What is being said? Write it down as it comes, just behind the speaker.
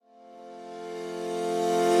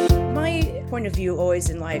point of view always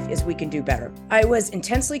in life is we can do better. I was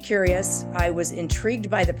intensely curious, I was intrigued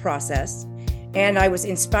by the process, and I was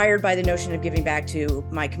inspired by the notion of giving back to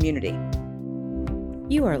my community.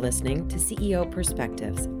 You are listening to CEO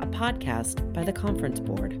Perspectives, a podcast by the Conference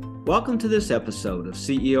Board. Welcome to this episode of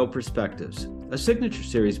CEO Perspectives, a signature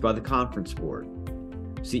series by the Conference Board.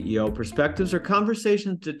 CEO Perspectives are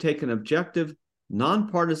conversations that take an objective,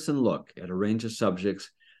 nonpartisan look at a range of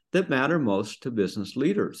subjects that matter most to business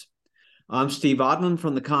leaders. I'm Steve Odland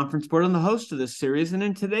from the Conference Board and the host of this series, and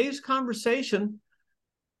in today's conversation,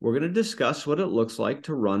 we're going to discuss what it looks like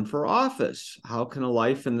to run for office. How can a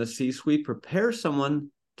life in the C-suite prepare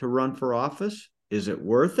someone to run for office? Is it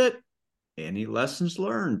worth it? Any lessons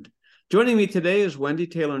learned? Joining me today is Wendy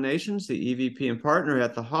Taylor-Nations, the EVP and partner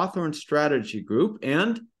at the Hawthorne Strategy Group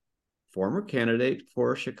and former candidate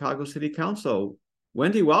for Chicago City Council.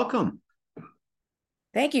 Wendy, welcome.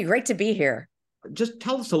 Thank you. Great to be here. Just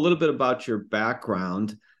tell us a little bit about your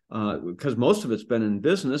background, because most of it's been in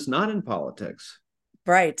business, not in politics.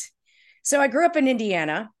 Right. So I grew up in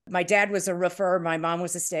Indiana. My dad was a roofer. My mom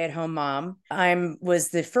was a stay-at-home mom. I was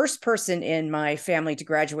the first person in my family to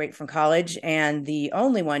graduate from college and the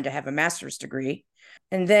only one to have a master's degree.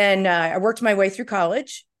 And then I worked my way through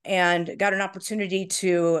college and got an opportunity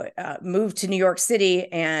to move to New York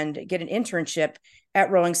City and get an internship at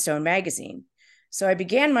Rolling Stone magazine. So I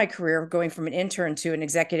began my career going from an intern to an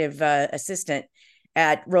executive assistant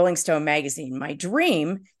at Rolling Stone magazine. My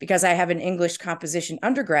dream, because I have an English composition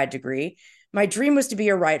undergrad degree, my dream was to be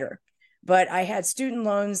a writer, but I had student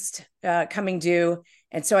loans coming due.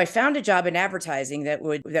 And so I found a job in advertising that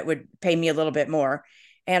would pay me a little bit more.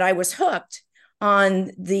 And I was hooked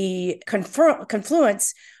on the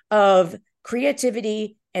confluence of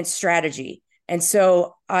creativity and strategy. And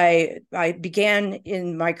so I began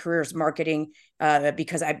in my career as marketing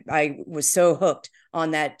because I was so hooked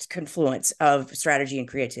on that confluence of strategy and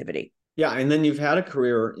creativity. Yeah, and then you've had a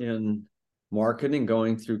career in marketing,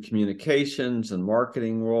 going through communications and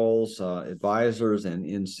marketing roles, advisors and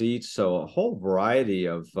in seats. So a whole variety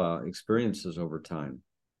of experiences over time.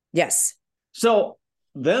 Yes. So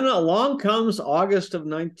then along comes August of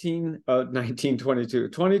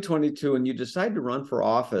 2022, and you decide to run for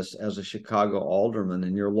office as a Chicago alderman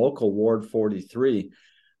in your local Ward 43.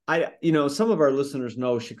 Some of our listeners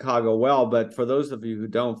know Chicago well, but for those of you who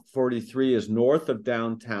don't, 43 is north of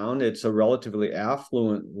downtown. It's a relatively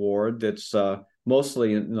affluent ward that's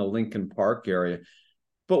mostly in the Lincoln Park area.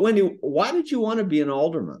 But Wendy, why did you want to be an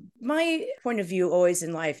alderman? My point of view always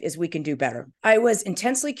in life is we can do better. I was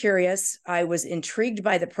intensely curious. I was intrigued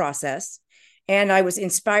by the process, and I was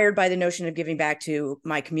inspired by the notion of giving back to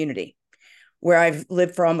my community, where I've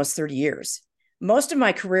lived for almost 30 years. Most of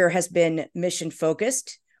my career has been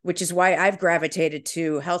mission-focused, which is why I've gravitated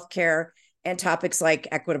to healthcare and topics like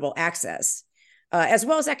equitable access, as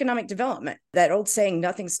well as economic development. That old saying,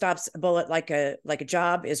 nothing stops a bullet like a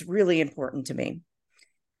job, is really important to me.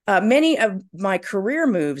 Many of my career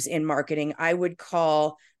moves in marketing, I would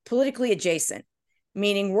call politically adjacent,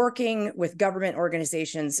 meaning working with government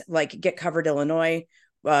organizations like Get Covered Illinois,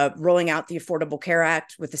 rolling out the Affordable Care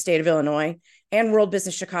Act with the state of Illinois, and World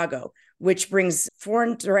Business Chicago, which brings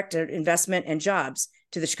foreign direct investment and jobs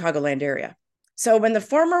to the Chicagoland area. So when the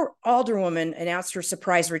former alderwoman announced her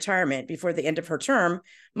surprise retirement before the end of her term,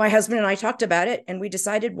 my husband and I talked about it, and we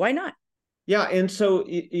decided, why not? Yeah, and so,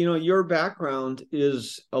 your background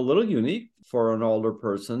is a little unique for an older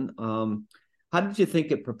person. How did you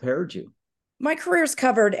think it prepared you? My career's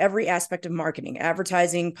covered every aspect of marketing,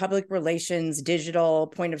 advertising, public relations, digital,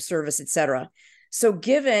 point of service, et cetera. So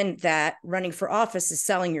given that running for office is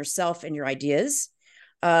selling yourself and your ideas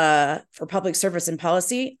for public service and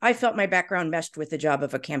policy, I felt my background meshed with the job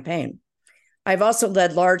of a campaign. I've also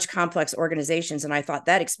led large, complex organizations, and I thought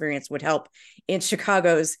that experience would help in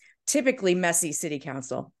Chicago's typically messy city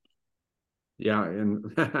council. Yeah, and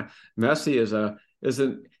messy is an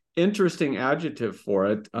interesting adjective for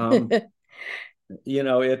it.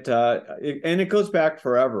 It goes back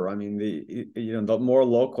forever. I mean, the more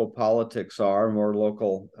local politics are, more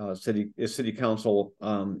local city council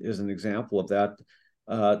is an example of that.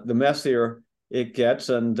 The messier it gets,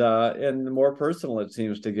 and the more personal it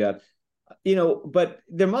seems to get. But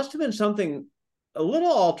there must have been something a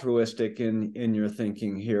little altruistic in your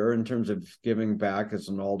thinking here in terms of giving back as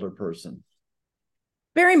an older person.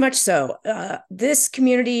 Very much so. This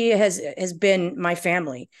community has been my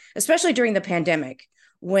family, especially during the pandemic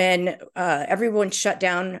when everyone shut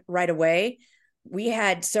down right away. We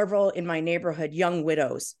had several in my neighborhood, young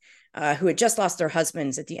widows who had just lost their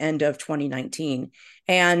husbands at the end of 2019.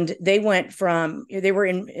 And they were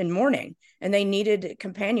in mourning and they needed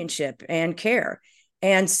companionship and care.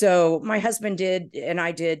 And so my husband did, and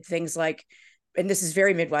I did things like, and this is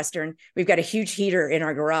very Midwestern, we've got a huge heater in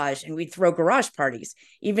our garage, and we'd throw garage parties,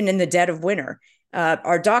 even in the dead of winter.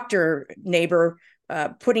 Our doctor neighbor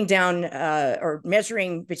putting down or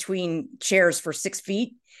measuring between chairs for 6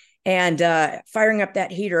 feet and firing up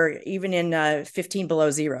that heater even in 15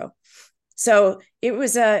 below zero. So it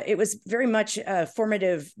was very much a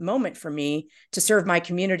formative moment for me to serve my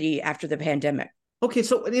community after the pandemic. Okay,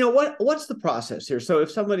 so what's the process here? So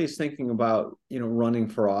if somebody's thinking about running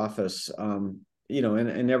for office, and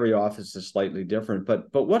every office is slightly different, but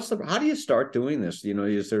how do you start doing this?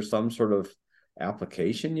 Is there some sort of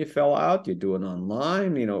application you fill out? You do it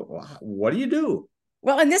online? What do you do?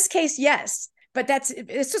 Well, in this case, yes. But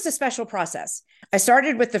it's just a special process. I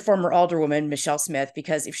started with the former alderwoman, Michelle Smith,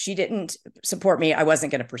 because if she didn't support me, I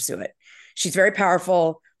wasn't going to pursue it. She's very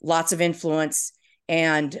powerful, lots of influence,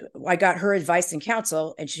 and I got her advice and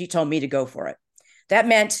counsel, and she told me to go for it. That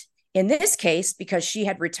meant, in this case, because she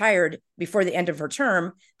had retired before the end of her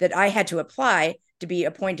term, that I had to apply to be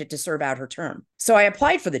appointed to serve out her term. So I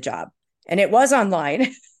applied for the job, and it was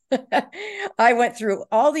online. I went through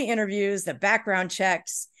all the interviews, the background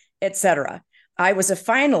checks, etc. I was a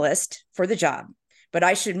finalist for the job, but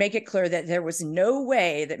I should make it clear that there was no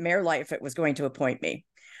way that Mayor Lightfoot was going to appoint me.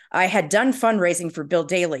 I had done fundraising for Bill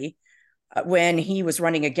Daley when he was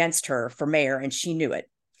running against her for mayor, and she knew it.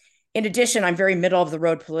 In addition, I'm very middle of the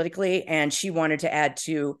road politically, and she wanted to add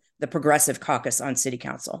to the Progressive Caucus on City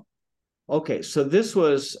Council. Okay, so this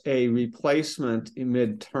was a replacement in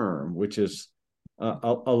midterm, which is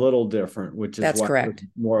a little different, which is That's correct.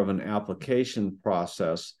 More of an application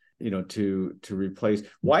process. To replace.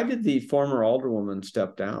 Why did the former alderwoman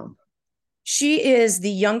step down? She is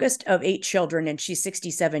the youngest of 8 children, and she's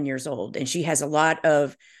 67 years old, and she has a lot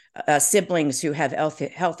of siblings who have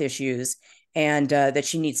health issues, and that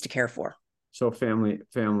she needs to care for. So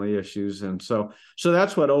family issues, and so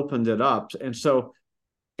that's what opened it up. And so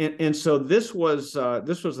this was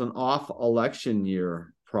an off election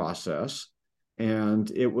year process,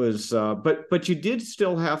 and it was but you did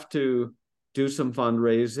still have to do some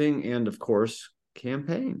fundraising and, of course,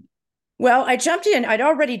 campaign. Well, I jumped in. I'd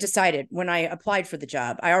already decided when I applied for the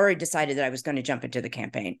job, I already decided that I was going to jump into the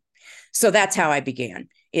campaign. So that's how I began,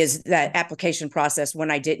 is that application process.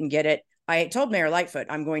 When I didn't get it, I told Mayor Lightfoot,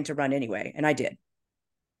 I'm going to run anyway. And I did.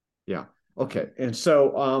 Yeah. Okay. And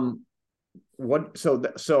so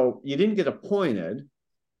so you didn't get appointed.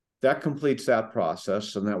 That completes that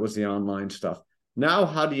process. And that was the online stuff. Now,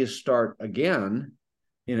 how do you start again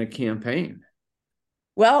in a campaign?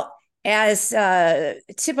 Well, as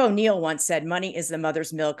Tip O'Neill once said, money is the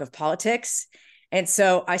mother's milk of politics. And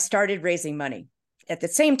so I started raising money. At the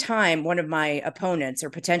same time, one of my opponents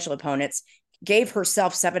or potential opponents gave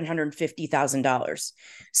herself $750,000.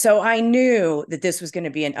 So I knew that this was going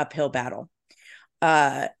to be an uphill battle.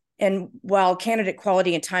 And while candidate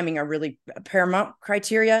quality and timing are really paramount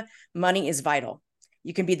criteria, money is vital.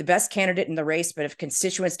 You can be the best candidate in the race, but if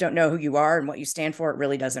constituents don't know who you are and what you stand for, it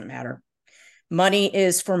really doesn't matter. Money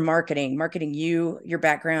is for marketing you, your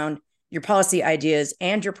background, your policy ideas,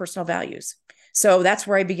 and your personal values. So that's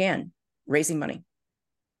where I began, raising money.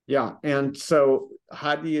 Yeah. And so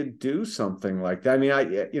how do you do something like that? I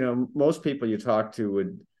mean, most people you talk to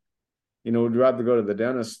would rather go to the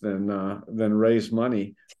dentist than raise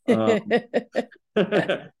money, especially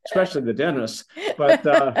the dentist.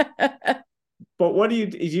 But what do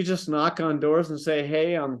you just knock on doors and say,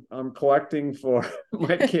 hey, I'm collecting for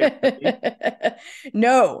my campaign?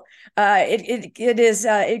 No,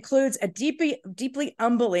 it includes a deeply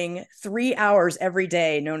humbling 3 hours every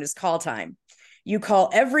day known as call time. You call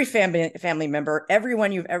every family member,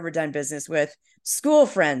 everyone you've ever done business with, school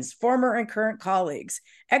friends, former and current colleagues,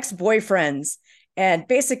 ex-boyfriends, and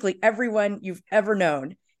basically everyone you've ever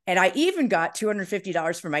known. And I even got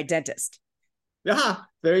 $250 for my dentist. Yeah,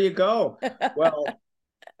 there you go. Well,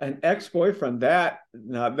 an ex-boyfriend, that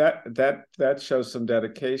shows some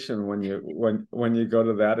dedication when you go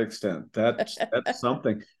to that extent. That's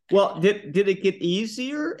something. Well, did it get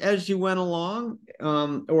easier as you went along,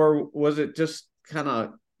 or was it just kind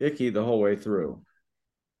of icky the whole way through?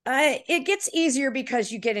 It gets easier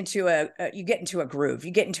because you get into a groove,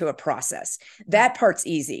 you get into a process. That part's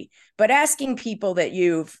easy. But asking people that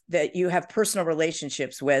you have personal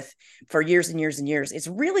relationships with for years and years and years, it's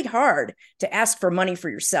really hard to ask for money for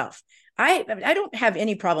yourself. I don't have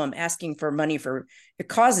any problem asking for money for the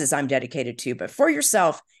causes I'm dedicated to, but for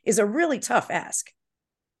yourself is a really tough ask.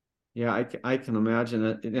 Yeah, I can imagine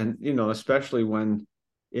it, and especially when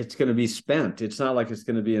it's going to be spent. It's not like it's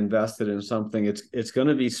going to be invested in something. It's going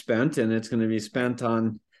to be spent, and it's going to be spent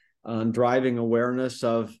on driving awareness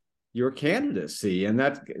of your candidacy, and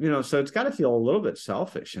that, so it's got to feel a little bit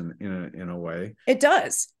selfish in a way. It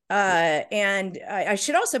does. And I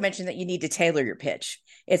should also mention that you need to tailor your pitch.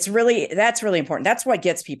 That's really important. That's what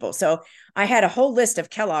gets people. So I had a whole list of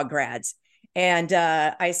Kellogg grads, and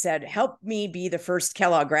I said, help me be the first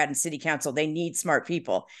Kellogg grad in city council. They need smart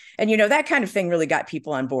people. And, that kind of thing really got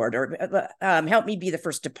people on board. Or help me be the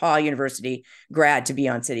first DePauw University grad to be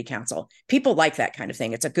on city council. People like that kind of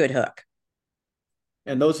thing. It's a good hook.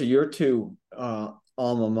 And those are your two alma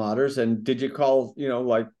maters. And did you call,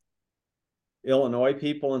 like Illinois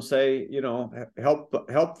people and say, help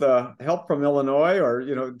from Illinois,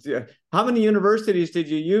 or, how many universities did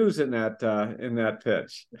you use in that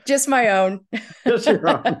pitch? Just my own. Just your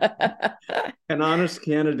own. An honest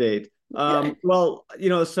candidate. Well,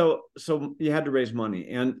 so you had to raise money,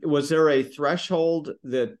 and was there a threshold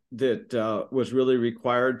that was really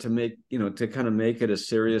required to make, to kind of make it a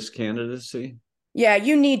serious candidacy? Yeah,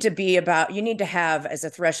 you need to have as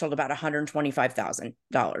a threshold about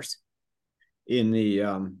 $125,000. In the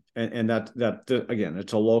and that again,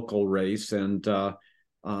 it's a local race, and so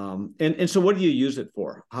what do you use it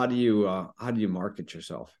for? How do you market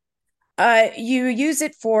yourself? You use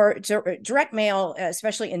it for direct mail,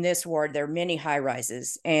 especially in this ward. There are many high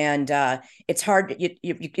rises, and it's hard.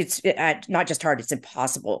 It's not just hard; it's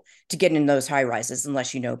impossible to get in those high rises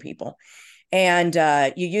unless you know people. And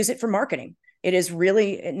you use it for marketing. It is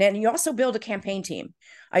really, and then you also build a campaign team.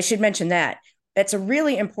 I should mention that. That's a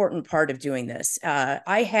really important part of doing this.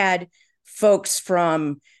 I had folks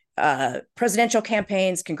from presidential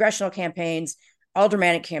campaigns, congressional campaigns,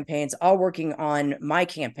 aldermanic campaigns, all working on my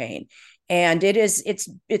campaign. And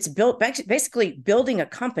it's built basically building a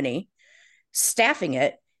company, staffing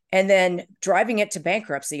it, and then driving it to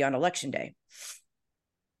bankruptcy on election day.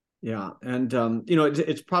 Yeah. And,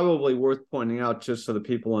 it's probably worth pointing out, just so that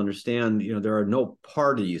people understand, there are no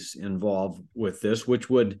parties involved with this, which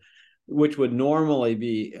would normally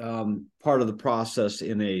be part of the process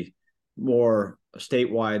in a more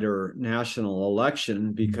statewide or national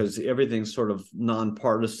election, because everything's sort of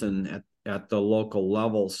nonpartisan at the local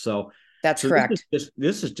level. So that's correct.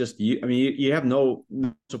 This is just you. I mean, you have no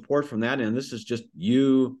support from that end. This is just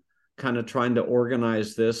you kind of trying to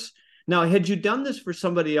organize this. Now, had you done this for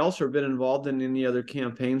somebody else or been involved in any other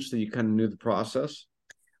campaigns so you kind of knew the process?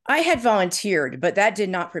 I had volunteered, but that did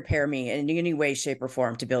not prepare me in any way, shape, or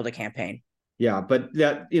form to build a campaign. Yeah, but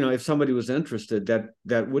that, if somebody was interested,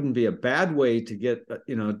 that wouldn't be a bad way to get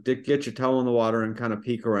your toe in the water and kind of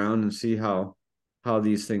peek around and see how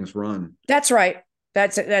these things run. That's right.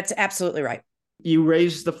 That's absolutely right. You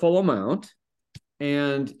raised the full amount,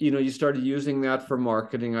 and you started using that for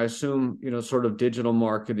marketing. I assume sort of digital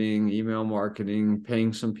marketing, email marketing,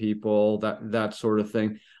 paying some people, that sort of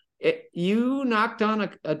thing. You knocked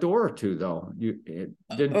on a door or two, though.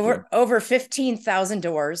 Over 15,000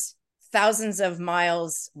 doors, thousands of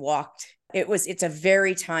miles walked. It's a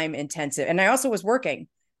very time intensive, and I also was working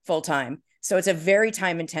full time, so it's a very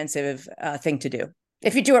time intensive thing to do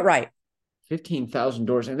if you do it right. 15,000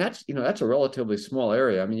 doors, and that's a relatively small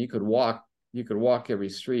area. I mean, you could walk every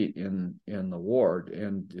street in the ward,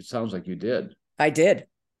 and it sounds like you did. I did.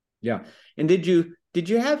 Yeah, and did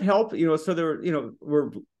you have help? So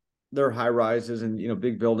there are high rises and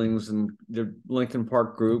big buildings, and the Lincoln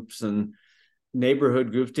Park groups and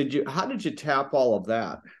neighborhood groups. How did you tap all of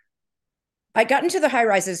that? I got into the high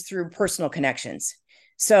rises through personal connections.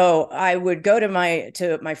 So I would go to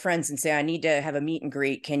my friends and say, I need to have a meet and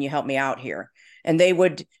greet. Can you help me out here? And they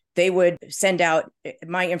would send out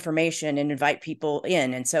my information and invite people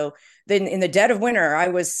in. And so then in the dead of winter, I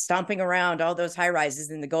was stomping around all those high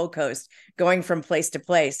rises in the Gold Coast, going from place to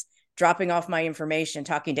place, dropping off my information,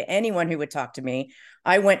 talking to anyone who would talk to me.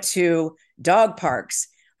 I went to dog parks.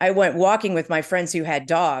 I went walking with my friends who had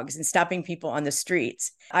dogs and stopping people on the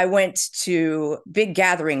streets. I went to big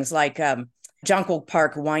gatherings like Jonquil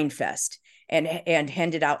Park Wine Fest and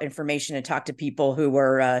handed out information and talked to people who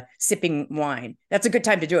were sipping wine. That's a good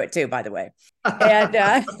time to do it too, by the way.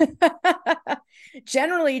 And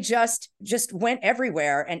generally just went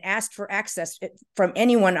everywhere and asked for access from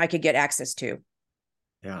anyone I could get access to.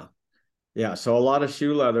 Yeah. Yeah. So a lot of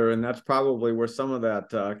shoe leather, and that's probably where some of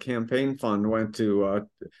that campaign fund went to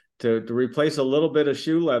replace a little bit of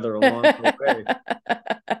shoe leather along the way.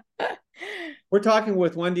 We're talking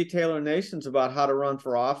with Wendy Taylor Nations about how to run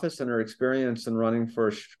for office and her experience in running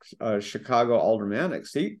for Chicago Aldermanic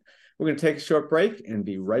seat. We're going to take a short break and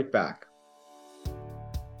be right back.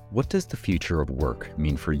 What does the future of work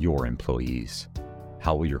mean for your employees?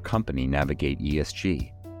 How will your company navigate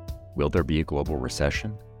ESG? Will there be a global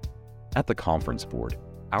recession? At the Conference Board,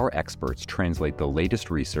 our experts translate the latest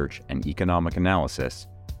research and economic analysis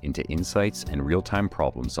into insights and real-time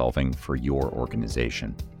problem solving for your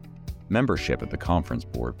organization. Membership at the Conference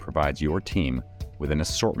Board provides your team with an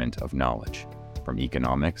assortment of knowledge, from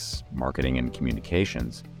economics, marketing and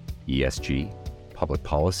communications, ESG, public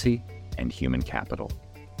policy, and human capital.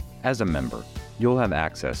 As a member, you'll have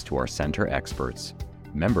access to our center experts,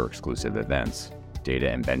 member-exclusive events, data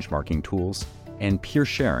and benchmarking tools, and peer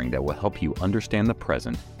sharing that will help you understand the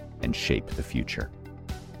present and shape the future.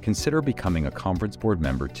 Consider becoming a Conference Board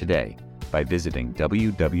member today by visiting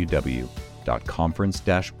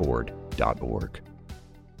www.conference-board.org.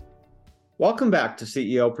 Welcome back to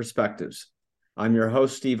CEO Perspectives. I'm your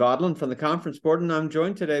host, Steve Odland from the Conference Board, and I'm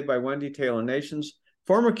joined today by Wendy Taylor Nations,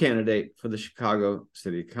 former candidate for the Chicago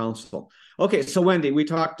City Council. Okay, so Wendy, we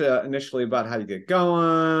talked initially about how you get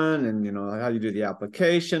going and, how you do the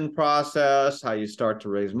application process, how you start to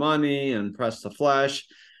raise money and press the flesh.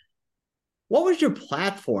 What was your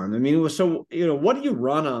platform? I mean, what do you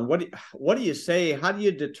run on? What do you say? How do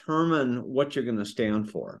you determine what you're going to stand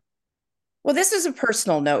for? Well, this is a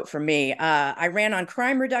personal note for me. I ran on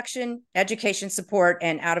crime reduction, education support,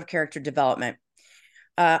 and out-of-character development.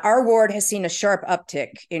 Our ward has seen a sharp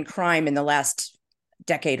uptick in crime in the last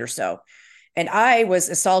decade or so. And I was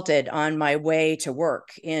assaulted on my way to work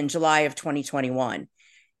in July of 2021.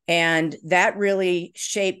 And that really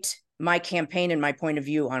shaped my campaign and my point of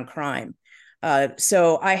view on crime.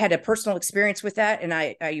 So I had a personal experience with that, and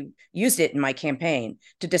I used it in my campaign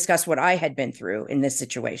to discuss what I had been through in this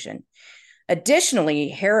situation. Additionally,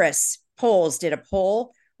 Harris Polls did a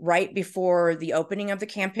poll right before the opening of the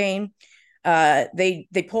campaign.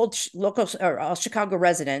 They polled local or Chicago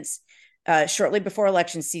residents shortly before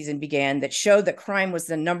election season began that showed that crime was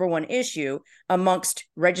the number one issue amongst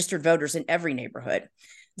registered voters in every neighborhood.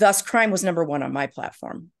 Thus, crime was number one on my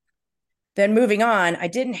platform. Then moving on, I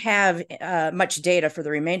didn't have much data for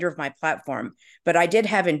the remainder of my platform, but I did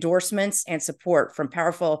have endorsements and support from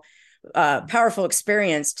powerful,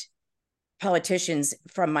 experienced politicians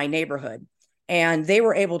from my neighborhood. And they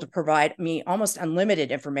were able to provide me almost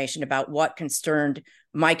unlimited information about what concerned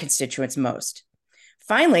my constituents most.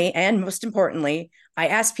 Finally, and most importantly, I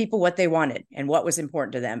asked people what they wanted and what was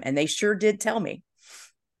important to them, and they sure did tell me.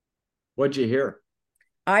 What'd you hear?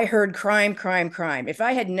 I heard crime, crime, crime. If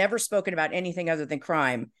I had never spoken about anything other than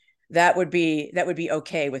crime, that would be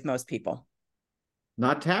okay with most people.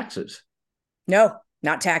 Not taxes. No,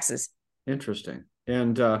 not taxes. Interesting.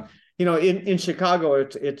 And in Chicago,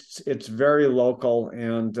 it's very local,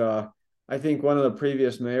 and I think one of the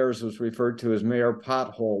previous mayors was referred to as Mayor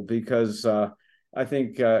Pothole because I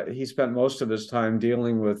think he spent most of his time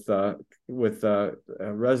dealing with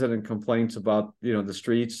resident complaints about the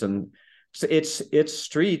streets, and it's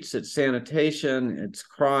streets, it's sanitation, it's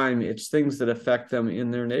crime, it's things that affect them in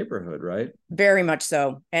their neighborhood, right? Very much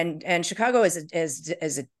so. And Chicago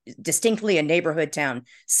is distinctly a neighborhood town.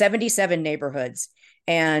 77 neighborhoods,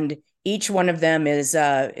 and each one of them is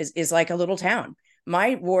like a little town.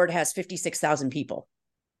 My ward has 56,000 people.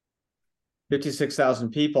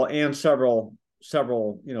 56,000 people, and several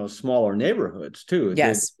smaller neighborhoods too.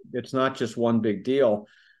 Yes, it's not just one big deal.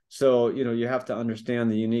 So you have to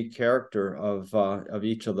understand the unique character of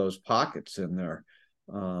each of those pockets in there,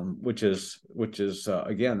 which is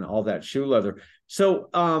again all that shoe leather. So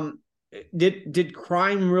did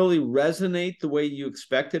crime really resonate the way you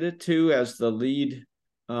expected it to as the lead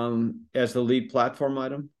platform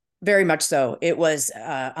item? Very much so. It was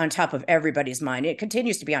on top of everybody's mind. It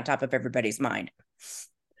continues to be on top of everybody's mind.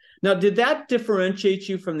 Now, did that differentiate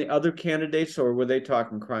you from the other candidates, or were they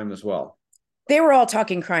talking crime as well? They were all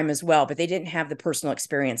talking crime as well, but they didn't have the personal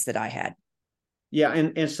experience that I had. Yeah,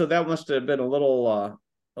 and so that must have been a little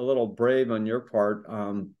brave on your part,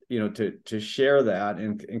 to share that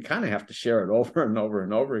and kind of have to share it over and over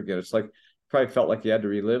and over again. It's like probably felt like you had to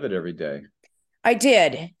relive it every day. I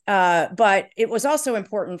did, but it was also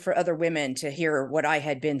important for other women to hear what I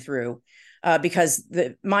had been through, because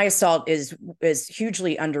my assault is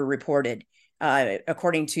hugely underreported,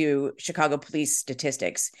 according to Chicago police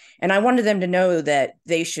statistics. And I wanted them to know that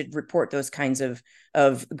they should report those kinds of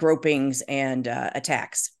gropings and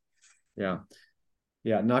attacks. Yeah,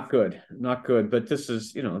 not good. But this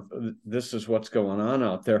is what's going on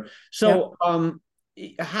out there. So,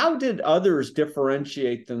 how did others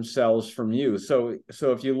differentiate themselves from you? So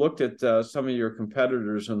if you looked at some of your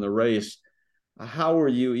competitors in the race, how were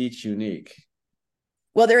you each unique?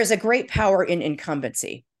 Well, there is a great power in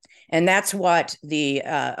incumbency, and that's what the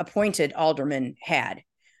appointed alderman had,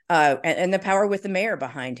 and the power with the mayor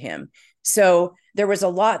behind him. So there was a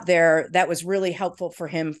lot there that was really helpful for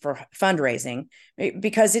him for fundraising,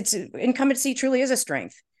 because incumbency truly is a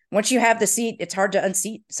strength. Once you have the seat, it's hard to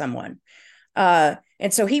unseat someone.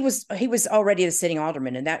 And so he was already the sitting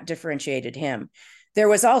alderman, and that differentiated him. There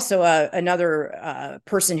was also another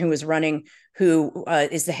person who was running, who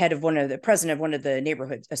is the head of president of one of the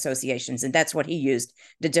neighborhood associations, and that's what he used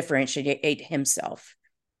to differentiate himself.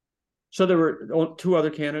 So there were 2 other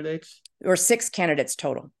candidates? There were 6 candidates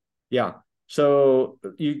total. Yeah. So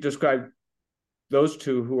you described those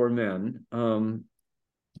 2 who are men.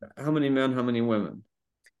 How many men, how many women?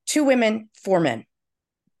 2 women, 4 men.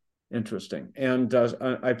 Interesting. And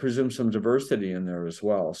I presume some diversity in there as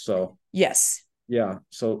well. So yes. Yeah.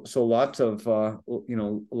 So lots of,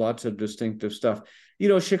 lots of distinctive stuff.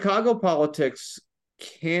 Chicago politics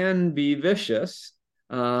can be vicious.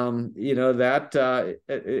 That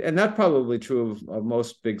and that's probably true of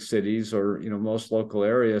most big cities or, most local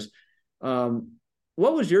areas.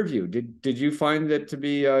 What was your view? Did you find it to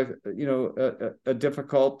be a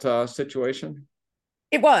difficult situation?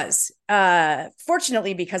 It was.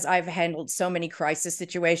 Fortunately, because I've handled so many crisis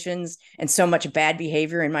situations and so much bad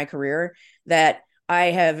behavior in my career, that I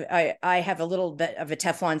have a little bit of a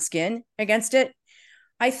Teflon skin against it.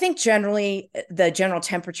 I think generally the general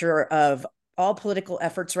temperature of all political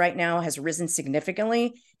efforts right now has risen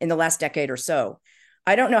significantly in the last decade or so.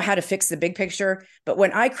 I don't know how to fix the big picture, but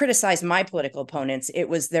when I criticized my political opponents, it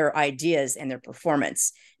was their ideas and their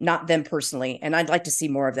performance, not them personally. And I'd like to see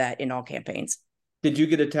more of that in all campaigns. Did you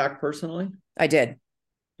get attacked personally? I did.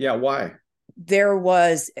 Yeah, why? There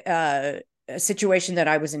was a situation that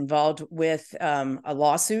I was involved with, a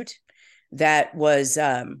lawsuit that was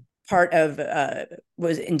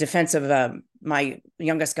was in defense of my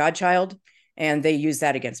youngest godchild, and they used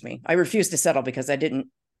that against me. I refused to settle because I didn't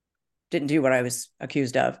do what I was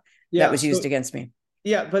accused of. Yeah, that was used against me.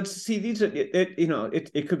 Yeah, but see, these are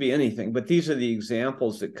it could be anything, but these are the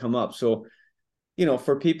examples that come up. So,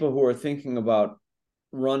 for people who are thinking about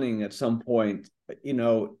running at some point,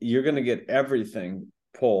 you're going to get everything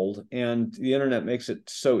pulled, and the internet makes it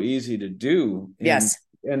so easy to do. Yes.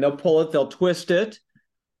 And they'll pull it, they'll twist it,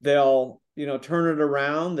 they'll, turn it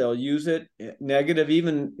around, they'll use it negative,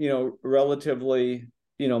 even, relatively,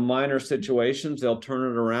 minor situations, they'll turn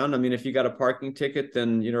it around. I mean, if you got a parking ticket,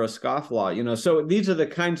 then you're a scofflaw, so these are the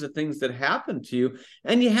kinds of things that happen to you,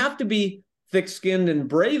 and you have to be thick-skinned and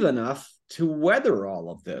brave enough to weather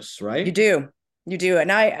all of this, right? You do.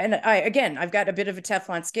 And I again, I've got a bit of a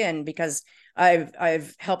Teflon skin because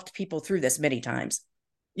I've helped people through this many times.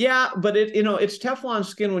 Yeah, but it's Teflon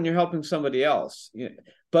skin when you're helping somebody else.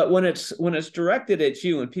 But when it's directed at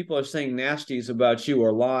you and people are saying nasties about you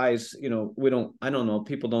or lies, I don't know,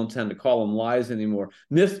 people don't tend to call them lies anymore.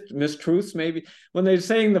 Mistruths, maybe. When they're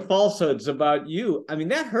saying the falsehoods about you, I mean,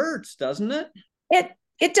 that hurts, doesn't it?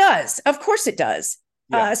 It does. Of course it does.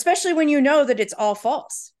 Yeah. Especially when you know that it's all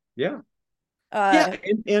false. Yeah.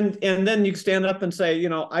 And then you stand up and say,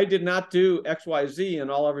 I did not do XYZ, and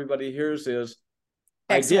all everybody hears is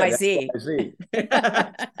XYZ.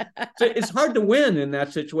 So it's hard to win in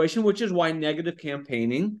that situation, which is why negative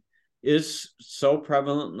campaigning is so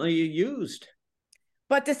prevalently used.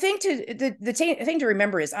 But the thing to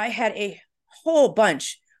remember is I had a whole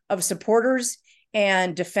bunch of supporters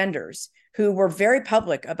and defenders who were very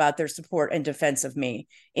public about their support and defense of me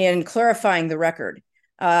in clarifying the record.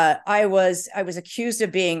 I was accused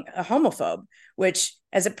of being a homophobe, which,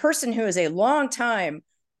 as a person who is a long time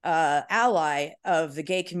ally of the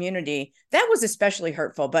gay community, that was especially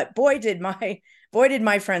hurtful. But boy, did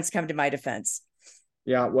my friends come to my defense.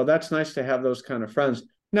 Yeah, well, that's nice to have those kind of friends.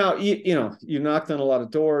 Now, you knocked on a lot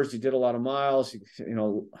of doors, you did a lot of miles,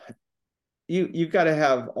 you've got to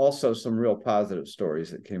have also some real positive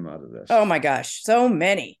stories that came out of this. Oh my gosh, so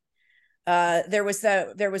many. There was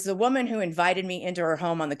the woman who invited me into her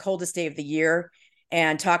home on the coldest day of the year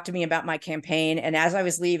and talked to me about my campaign. And as I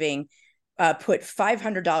was leaving, put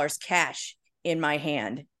 $500 cash in my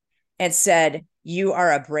hand and said, "You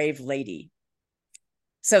are a brave lady."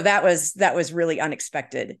 So that was really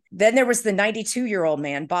unexpected. Then there was the 92-year-old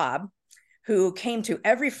man, Bob, who came to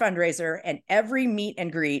every fundraiser and every meet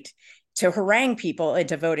and greet to harangue people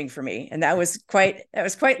into voting for me. And that was quite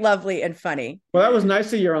lovely and funny. Well, that was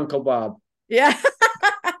nice of your Uncle Bob. Yeah.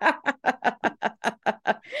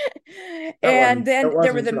 And then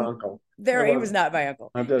there were he was not my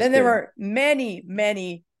uncle. Then kidding. There were many,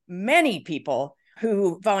 many, many people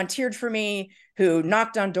who volunteered for me, who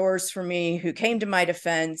knocked on doors for me, who came to my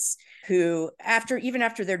defense, who even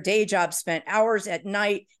after their day job spent hours at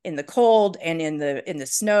night in the cold and in the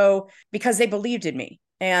snow because they believed in me.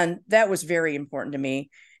 And that was very important to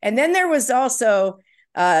me. And then there was also,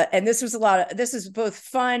 and this is both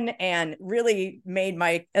fun and really made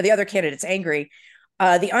the other candidates angry.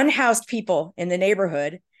 The unhoused people in the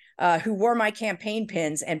neighborhood who wore my campaign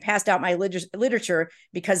pins and passed out my literature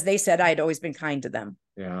because they said I had always been kind to them.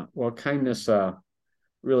 Yeah, well, kindness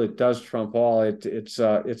really does trump all. It's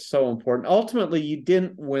so important. Ultimately, you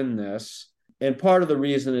didn't win this, and part of the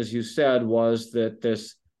reason, as you said, was that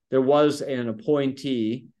there was an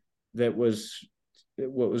appointee that was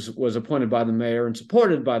appointed by the mayor and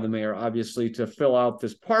supported by the mayor, obviously, to fill out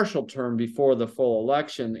this partial term before the full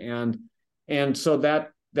election, and so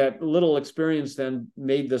that little experience then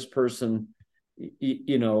made this person,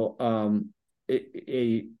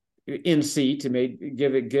 in seat, to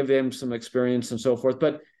give him some experience and so forth.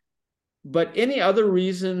 But any other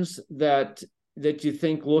reasons that you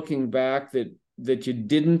think, looking back, that you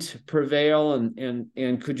didn't prevail,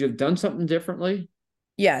 and could you have done something differently?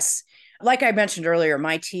 Yes. Like I mentioned earlier,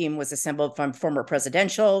 my team was assembled from former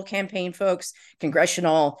presidential campaign folks,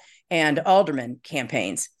 congressional, and alderman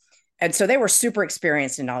campaigns. And so they were super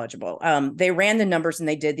experienced and knowledgeable. They ran the numbers and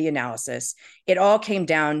they did the analysis. It all came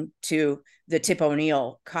down to the Tip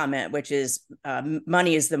O'Neill comment, which is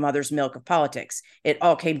money is the mother's milk of politics. It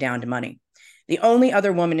all came down to money. The only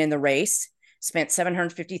other woman in the race spent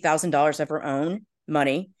 $750,000 of her own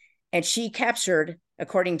money, and she captured,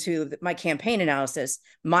 according to my campaign analysis,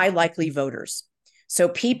 my likely voters. So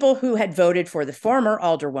people who had voted for the former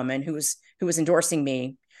alderwoman who was endorsing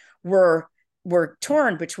me were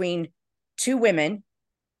torn between two women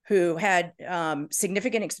who had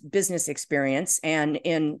significant business experience, and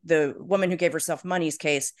in the woman who gave herself money's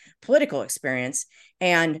case, political experience.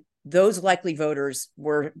 And those likely voters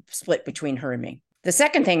were split between her and me. The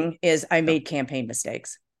second thing is I made campaign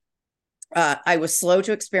mistakes. I was slow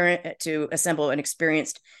to assemble an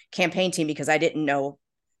experienced campaign team because I didn't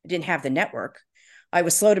have the network. I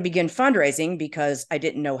was slow to begin fundraising because I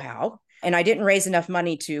didn't know how. And I didn't raise enough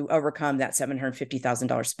money to overcome that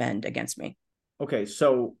 $750,000 spend against me. Okay,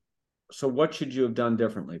 so what should you have done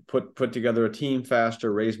differently? Put together a team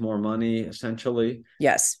faster, raise more money, essentially?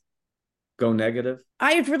 Yes. Go negative?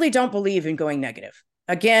 I really don't believe in going negative.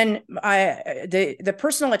 Again, the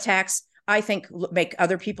personal attacks, I think, make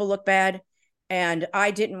other people look bad, and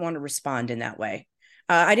I didn't want to respond in that way.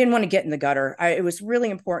 I didn't want to get in the gutter. It was really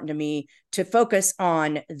important to me to focus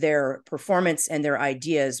on their performance and their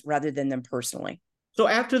ideas rather than them personally. So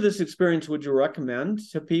after this experience, would you recommend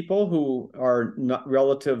to people who are not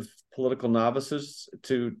relative political novices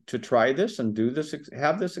to try this and do this,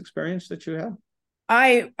 have this experience that you have?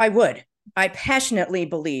 I would. I passionately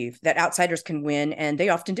believe that outsiders can win, and they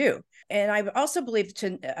often do. And I also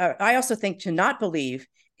think to not believe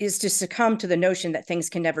is to succumb to the notion that things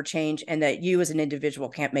can never change and that you as an individual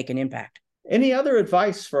can't make an impact. Any other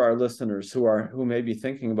advice for our listeners who may be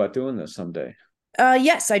thinking about doing this someday?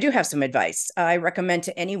 Yes, I do have some advice. I recommend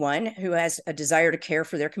to anyone who has a desire to care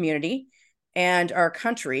for their community and our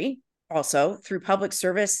country, also through public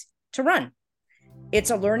service, to run. It's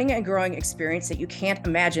a learning and growing experience that you can't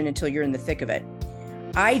imagine until you're in the thick of it.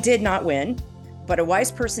 I did not win, but a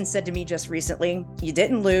wise person said to me just recently, you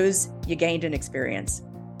didn't lose, you gained an experience.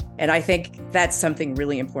 And I think that's something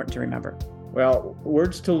really important to remember. Well,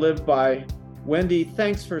 words to live by. Wendy,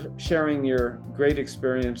 thanks for sharing your great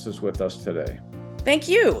experiences with us today. Thank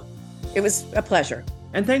you. It was a pleasure.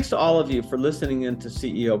 And thanks to all of you for listening in to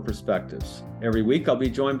CEO Perspectives. Every week, I'll be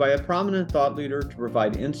joined by a prominent thought leader to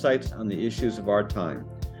provide insights on the issues of our time.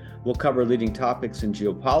 We'll cover leading topics in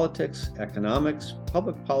geopolitics, economics,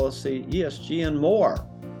 public policy, ESG, and more.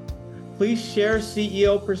 Please share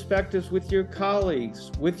CEO Perspectives with your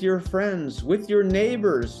colleagues, with your friends, with your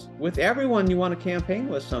neighbors, with everyone you want to campaign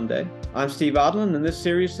with someday. I'm Steve Odland, and this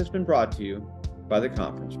series has been brought to you by the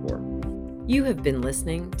Conference Board. You have been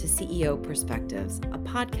listening to CEO Perspectives, a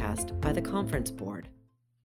podcast by the Conference Board.